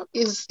 you know.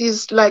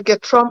 Is like a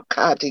trump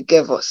card he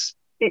gave us.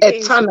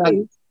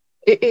 Eternal.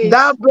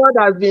 That blood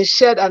has been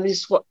shed and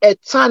is for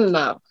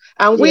eternal.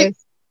 And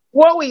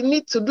what we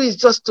need to do is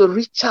just to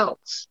reach out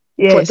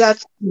for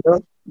that, you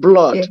know,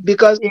 blood.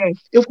 Because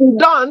if we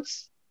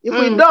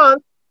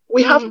don't,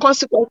 we have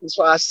consequences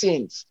for our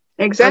sins.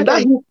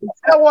 Exactly. And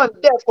that one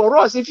there for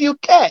us. If you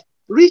care,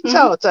 reach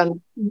out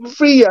and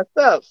free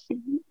yourself.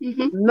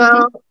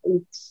 Now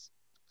it's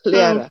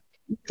clearer.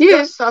 You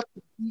just have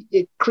to be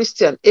a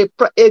Christian,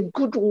 a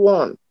good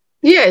one.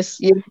 Yes.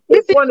 You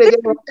want to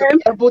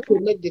be able to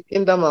make the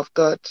kingdom of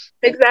God.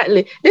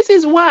 Exactly. This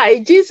is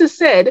why Jesus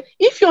said,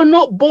 if you're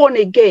not born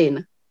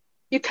again,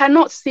 you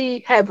cannot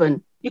see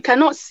heaven. You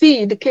cannot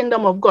see the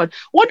kingdom of God.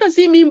 What does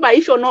he mean by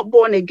if you're not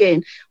born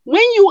again?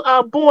 When you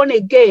are born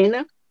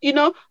again, you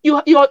know,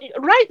 you're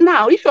right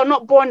now, if you're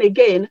not born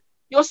again,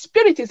 your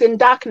spirit is in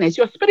darkness.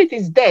 Your spirit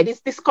is dead.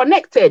 It's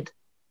disconnected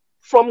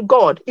from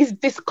God. It's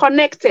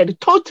disconnected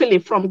totally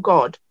from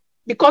God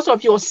because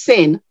of your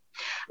sin.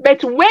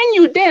 But when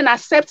you then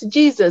accept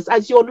Jesus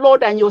as your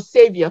Lord and your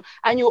Savior,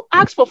 and you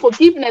ask for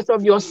forgiveness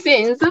of your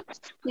sins,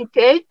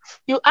 okay,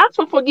 you ask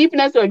for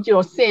forgiveness of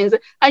your sins,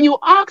 and you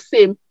ask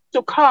him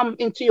to come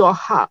into your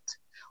heart,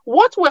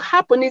 what will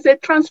happen is a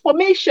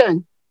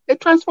transformation. A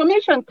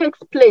transformation takes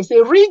place,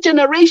 a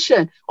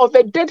regeneration of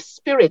a dead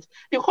spirit.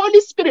 The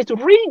Holy Spirit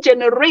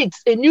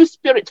regenerates a new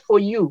spirit for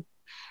you.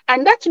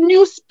 And that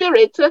new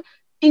spirit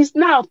is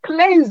now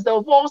cleansed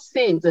of all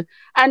sins.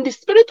 And the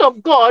Spirit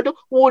of God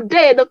will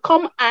then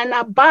come and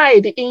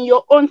abide in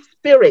your own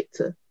spirit.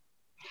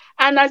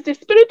 And as the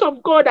Spirit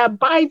of God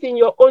abides in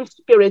your own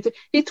spirit,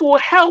 it will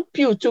help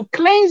you to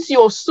cleanse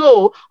your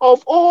soul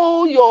of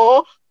all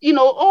your, you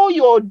know, all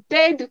your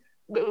dead,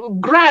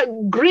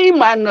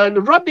 grim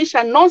and rubbish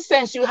and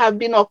nonsense you have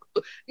been,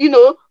 you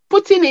know,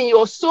 putting in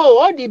your soul,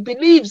 all the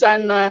beliefs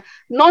and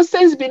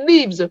nonsense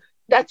beliefs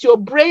that your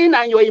brain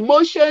and your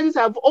emotions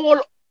have all,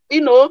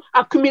 you know,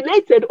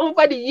 accumulated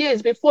over the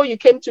years before you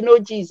came to know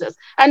Jesus.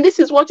 And this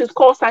is what is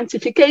called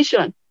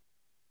sanctification.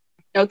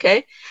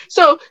 Okay,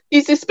 so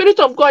it's the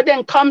Spirit of God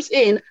then comes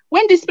in.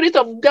 When the Spirit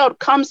of God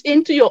comes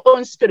into your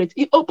own spirit,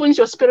 it opens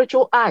your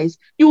spiritual eyes.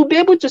 You will be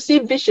able to see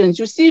visions.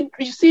 You see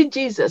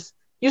Jesus.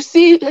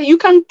 You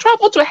can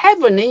travel to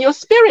heaven in your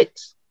spirit.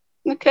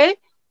 Okay,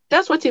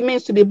 that's what it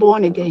means to be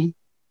born again.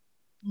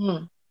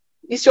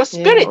 It's your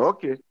spirit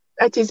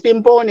that is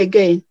being born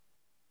again.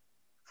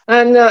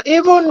 And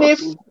even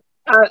if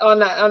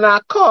on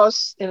our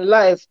course in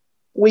life,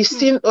 we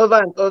sin over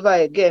and over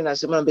again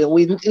as human beings,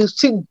 we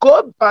still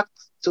go back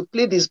to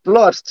plead his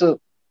blood to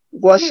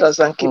wash us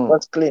and keep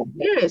us clean.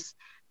 Yes,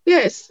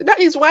 yes. That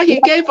is why he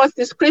gave us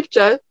the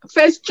scripture,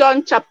 1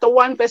 John chapter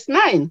 1, verse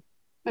 9.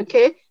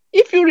 Okay,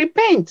 if you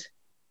repent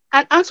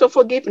and ask for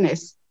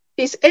forgiveness,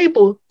 he's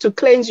able to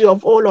cleanse you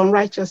of all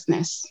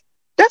unrighteousness.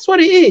 That's what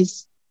it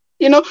is.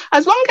 You know,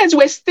 as long as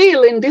we're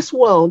still in this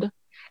world,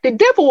 the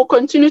devil will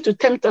continue to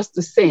tempt us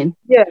to sin.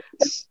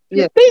 Yes.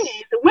 The thing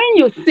is, when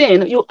you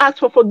sin, you ask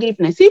for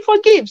forgiveness. He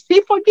forgives.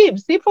 He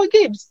forgives. He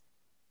forgives.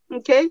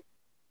 Okay?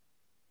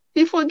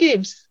 He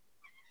forgives.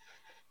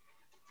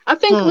 I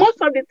think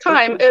most of the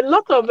time, a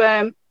lot of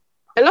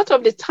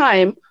the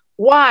time,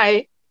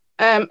 why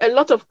a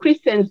lot of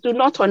Christians do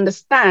not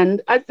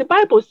understand, as the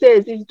Bible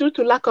says, is due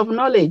to lack of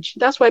knowledge.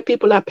 That's why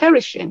people are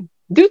perishing,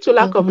 due to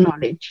lack of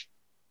knowledge.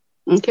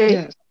 Okay?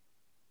 Yes.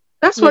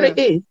 That's what it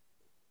is.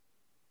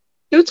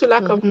 Due to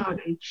lack of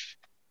knowledge.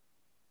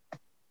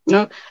 You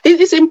know, it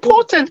is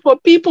important for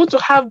people to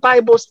have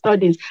Bible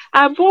studies.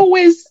 I've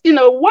always, you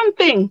know, one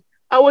thing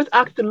I always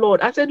ask the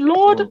Lord, I said,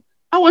 Lord,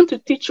 I want to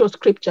teach your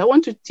scripture. I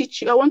want to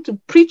teach you. I want to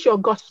preach your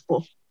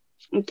gospel.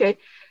 Okay.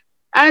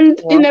 And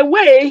in a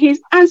way, he's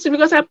answering,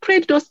 because I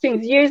prayed those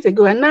things years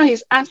ago, and now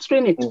he's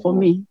answering it for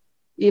me.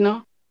 You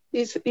know,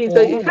 he's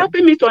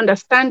helping me to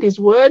understand his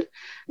word.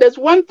 There's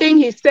one thing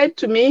he said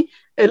to me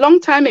a long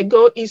time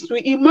ago, is to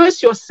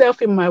immerse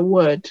yourself in my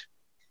word.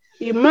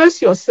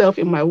 Immerse yourself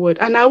in my word.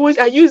 And I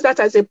use that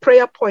as a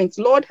prayer point.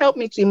 Lord, help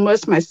me to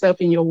immerse myself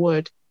in your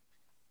word.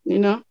 You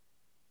know?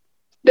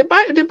 The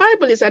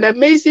Bible is an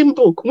amazing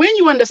book. When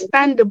you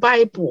understand the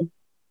Bible,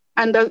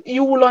 and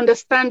you will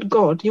understand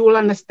God, you will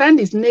understand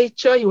his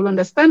nature, you will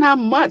understand how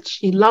much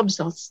he loves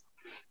us.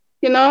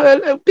 You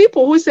know,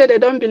 people who say they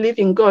don't believe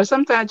in God,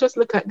 sometimes I just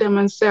look at them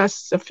and say, I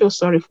feel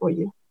sorry for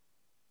you.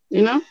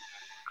 You know?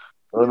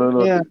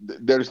 No. Yeah.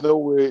 There's no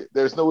way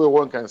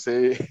one can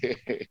say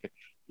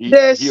he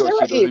or she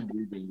doesn't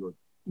believe in God.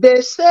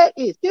 They say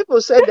it.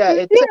 People say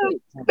that.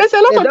 There's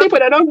a lot of people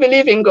that don't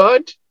believe in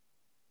God.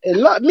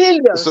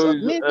 Millions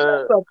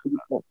of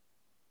people.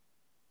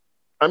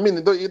 I mean,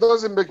 it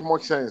doesn't make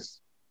much sense.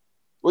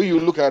 When you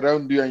look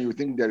around you and you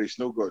think there is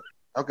no God,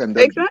 how can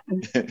that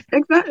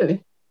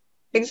be?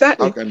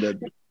 Exactly. How can that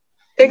be?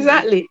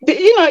 Exactly.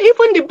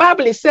 Even the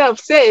Bible itself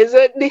says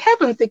the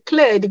heavens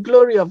declare the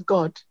glory of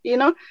God. You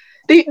know,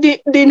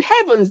 the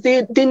heavens,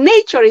 the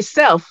nature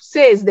itself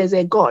says there's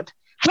a God.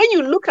 When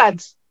you look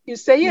at, you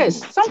say,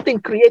 yes, something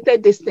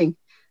created this thing.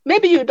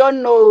 Maybe you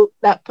don't know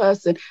that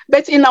person,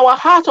 but in our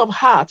heart of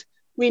heart,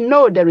 we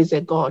know there is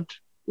a God.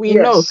 We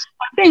know.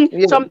 I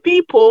think some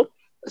people,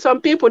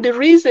 the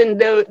reason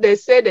they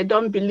say they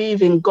don't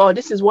believe in God,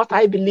 this is what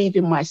I believe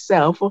in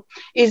myself,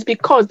 is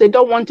because they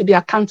don't want to be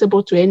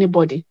accountable to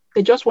anybody.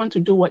 They just want to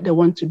do what they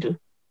want to do.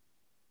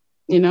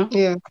 You know?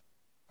 Yeah.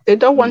 They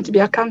don't want to be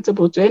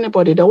accountable to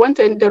anybody. They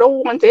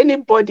don't want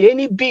anybody,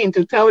 any being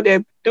to tell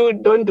them,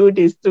 don't do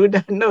this, do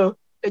that. No.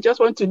 They just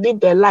want to live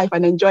their life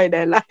and enjoy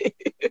their life.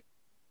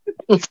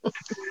 Oh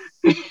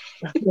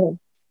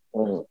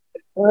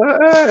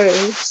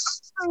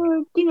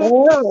my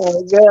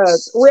God.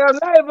 We have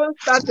not even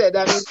started,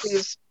 and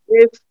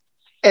it's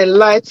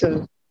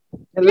enlightening.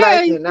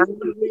 Yeah.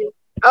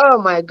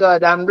 Oh my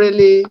God, I'm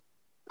really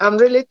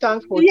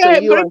thankful to you. Yeah,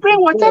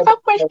 bring whatever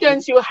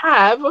questions you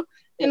have,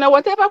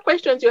 whatever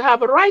questions you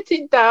have, write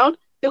it down.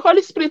 The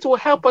Holy Spirit will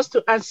help us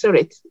to answer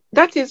it.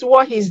 That is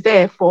what he's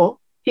there for.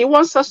 He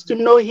wants us to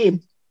know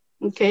him.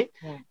 Okay.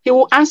 He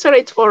will answer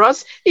it for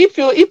us. If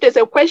there's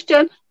a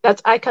question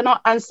that I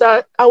cannot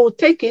answer, I will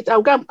take it.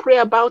 I'll go and pray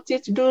about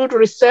it, do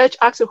research,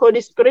 ask the Holy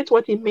Spirit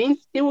what it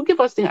means. He will give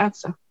us the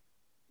answer.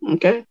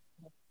 Okay.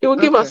 He will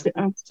give us the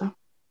answer.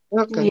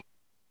 Okay.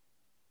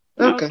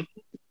 Yeah. Okay.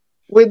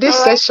 With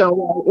this session,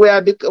 we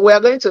are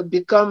going to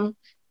become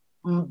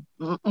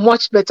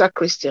much better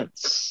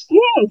Christians.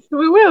 Yes,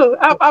 we will.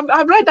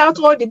 I've read out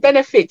all the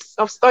benefits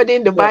of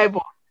studying the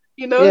Bible.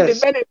 The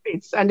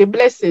benefits and the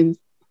blessings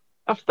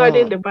of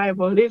studying the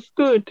Bible. It's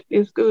good.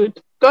 It's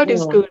good. God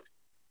is good.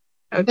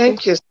 Okay.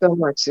 Thank you so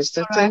much,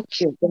 sister.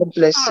 Thank you. God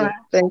bless you.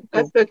 Thank you.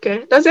 That's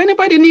okay. Does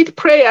anybody need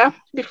prayer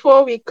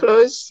before we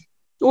close?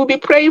 We'll be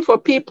praying for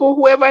people.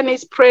 Whoever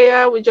needs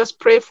prayer, we just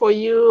pray for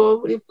you.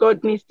 Or if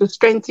God needs to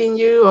strengthen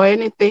you or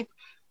anything.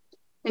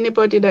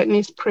 Anybody that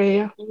needs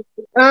prayer?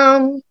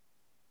 I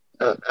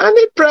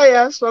need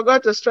prayers for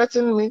God to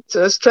strengthen me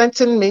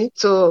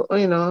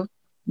to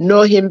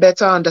know him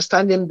better,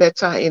 understand him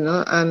better,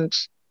 and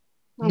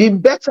be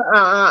better.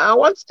 I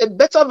want a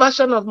better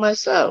version of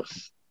myself.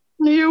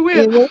 You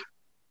will.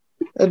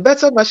 A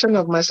better version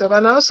of myself.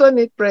 And I also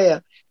need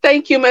prayer.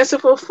 Thank you,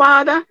 merciful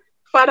Father.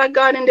 Father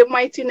God, in the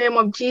mighty name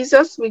of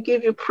Jesus, we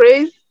give you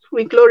praise.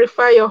 We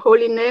glorify your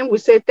holy name. We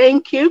say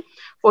thank you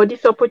for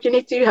this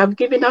opportunity you have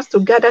given us to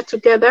gather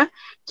together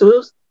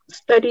to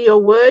study your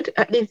word.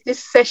 At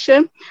this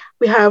session,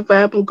 we have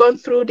gone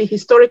through the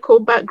historical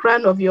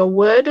background of your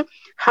word,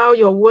 how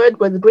your word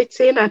was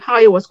written and how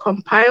it was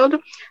compiled.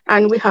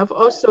 And we have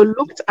also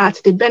looked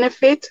at the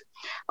benefit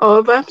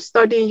of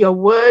studying your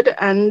word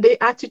and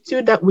the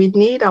attitude that we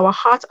need, our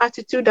heart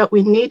attitude that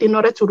we need in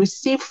order to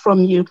receive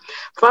from you.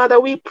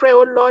 Father, we pray,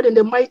 oh Lord, in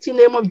the mighty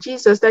name of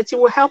Jesus, that you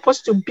will help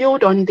us to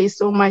build on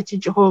this, Almighty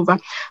Jehovah.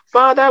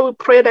 Father, we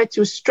pray that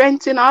you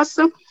strengthen us,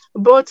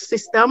 both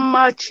Sister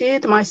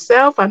Chid,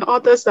 myself, and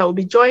others that will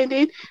be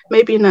joining,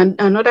 maybe in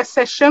another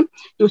session.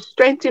 You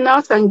strengthen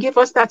us and give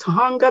us that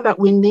hunger that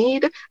we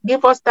need.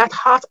 Give us that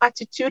heart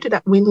attitude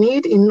that we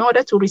need in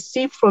order to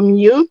receive from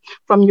you,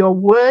 from your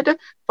word.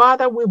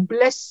 Father, we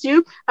bless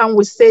you and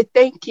we say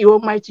thank you,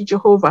 Almighty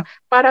Jehovah.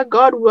 Father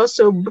God, we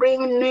also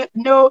bring is it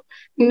Noel?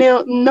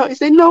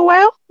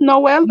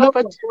 Noel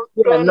over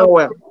to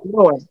Noel.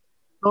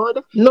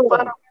 Lord,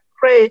 Father, we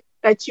pray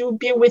that you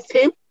be with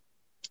him.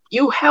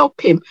 You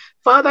help him.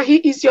 Father, he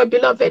is your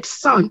beloved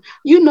son.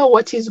 You know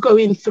what he's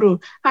going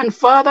through. And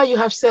Father, you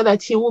have said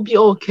that he will be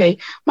okay.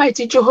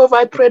 Mighty Jehovah,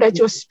 I pray that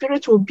your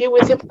spirit will be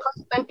with him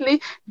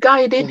constantly,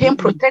 guiding him,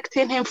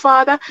 protecting him,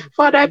 Father.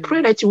 Father, I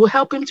pray that you will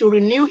help him to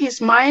renew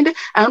his mind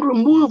and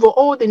remove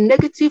all the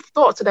negative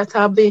thoughts that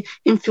have been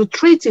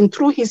infiltrating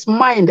through his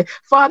mind.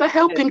 Father,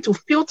 help him to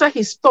filter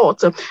his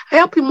thoughts.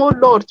 Help him, oh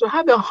Lord, to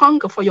have a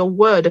hunger for your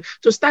word,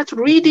 to start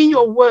reading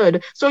your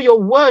word so your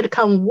word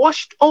can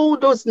wash all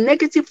those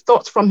negative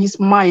thoughts from his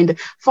mind.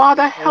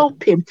 Father,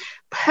 help him,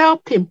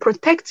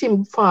 protect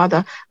him,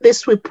 Father.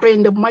 This we pray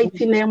in the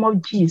mighty name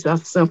of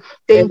Jesus.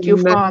 Thank you,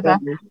 Father.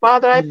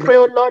 Father, I pray,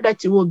 oh Lord,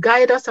 that you will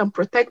guide us and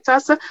protect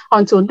us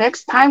until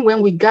next time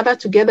when we gather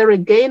together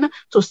again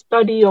to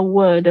study your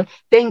word.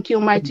 Thank you,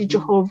 mighty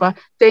Jehovah.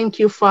 Thank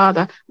you,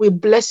 Father. We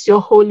bless your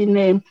holy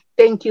name.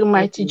 Thank you,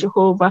 mighty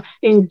Jehovah.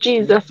 In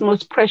Jesus'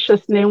 most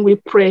precious name we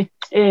pray.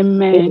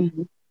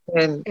 Amen.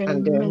 Amen.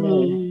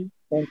 Amen.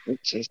 Thank you,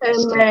 Jesus.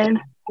 Amen.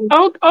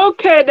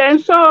 Okay, then.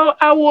 So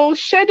I will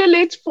schedule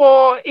it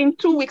for in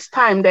 2 weeks'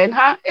 time then,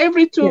 huh?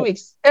 Every 2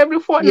 weeks, every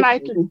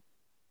fortnightly.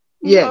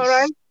 Yes. All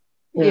right.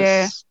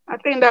 Yes. Yeah, I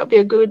think that would be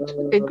a good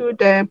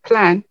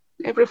plan.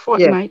 Every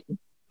fortnight.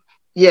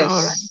 Yes.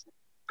 All right.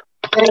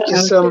 Thank you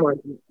so much.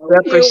 I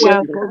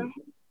appreciate it.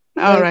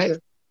 All All right.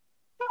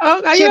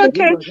 Oh, are you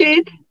okay,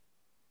 Chid?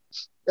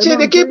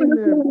 Chid, keep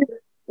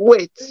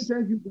wait.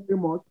 Thank you very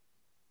much.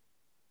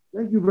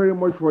 Thank you very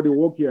much for the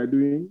work you are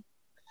doing.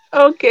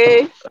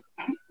 Okay.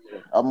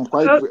 I'm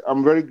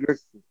very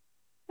grateful.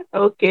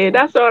 Okay,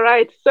 that's all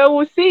right. So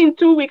we'll see in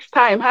 2 weeks'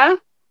 time, huh?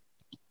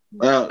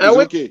 It's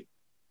okay.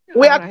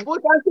 We can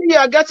see you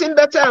are getting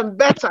better and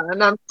better,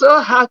 and I'm so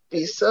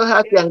happy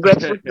and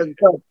grateful to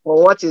God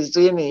for what He's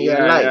doing in your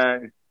life. Yeah.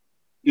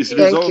 It's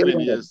resolving,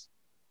 yes.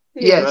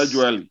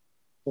 Gradually.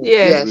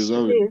 Yes.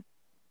 Resolving.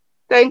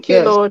 Thank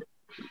you, Lord.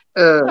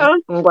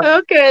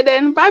 Okay,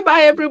 then.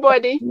 Bye-bye,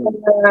 everybody.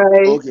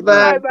 Bye. Okay,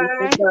 bye.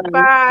 Bye-bye.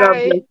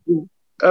 Bye.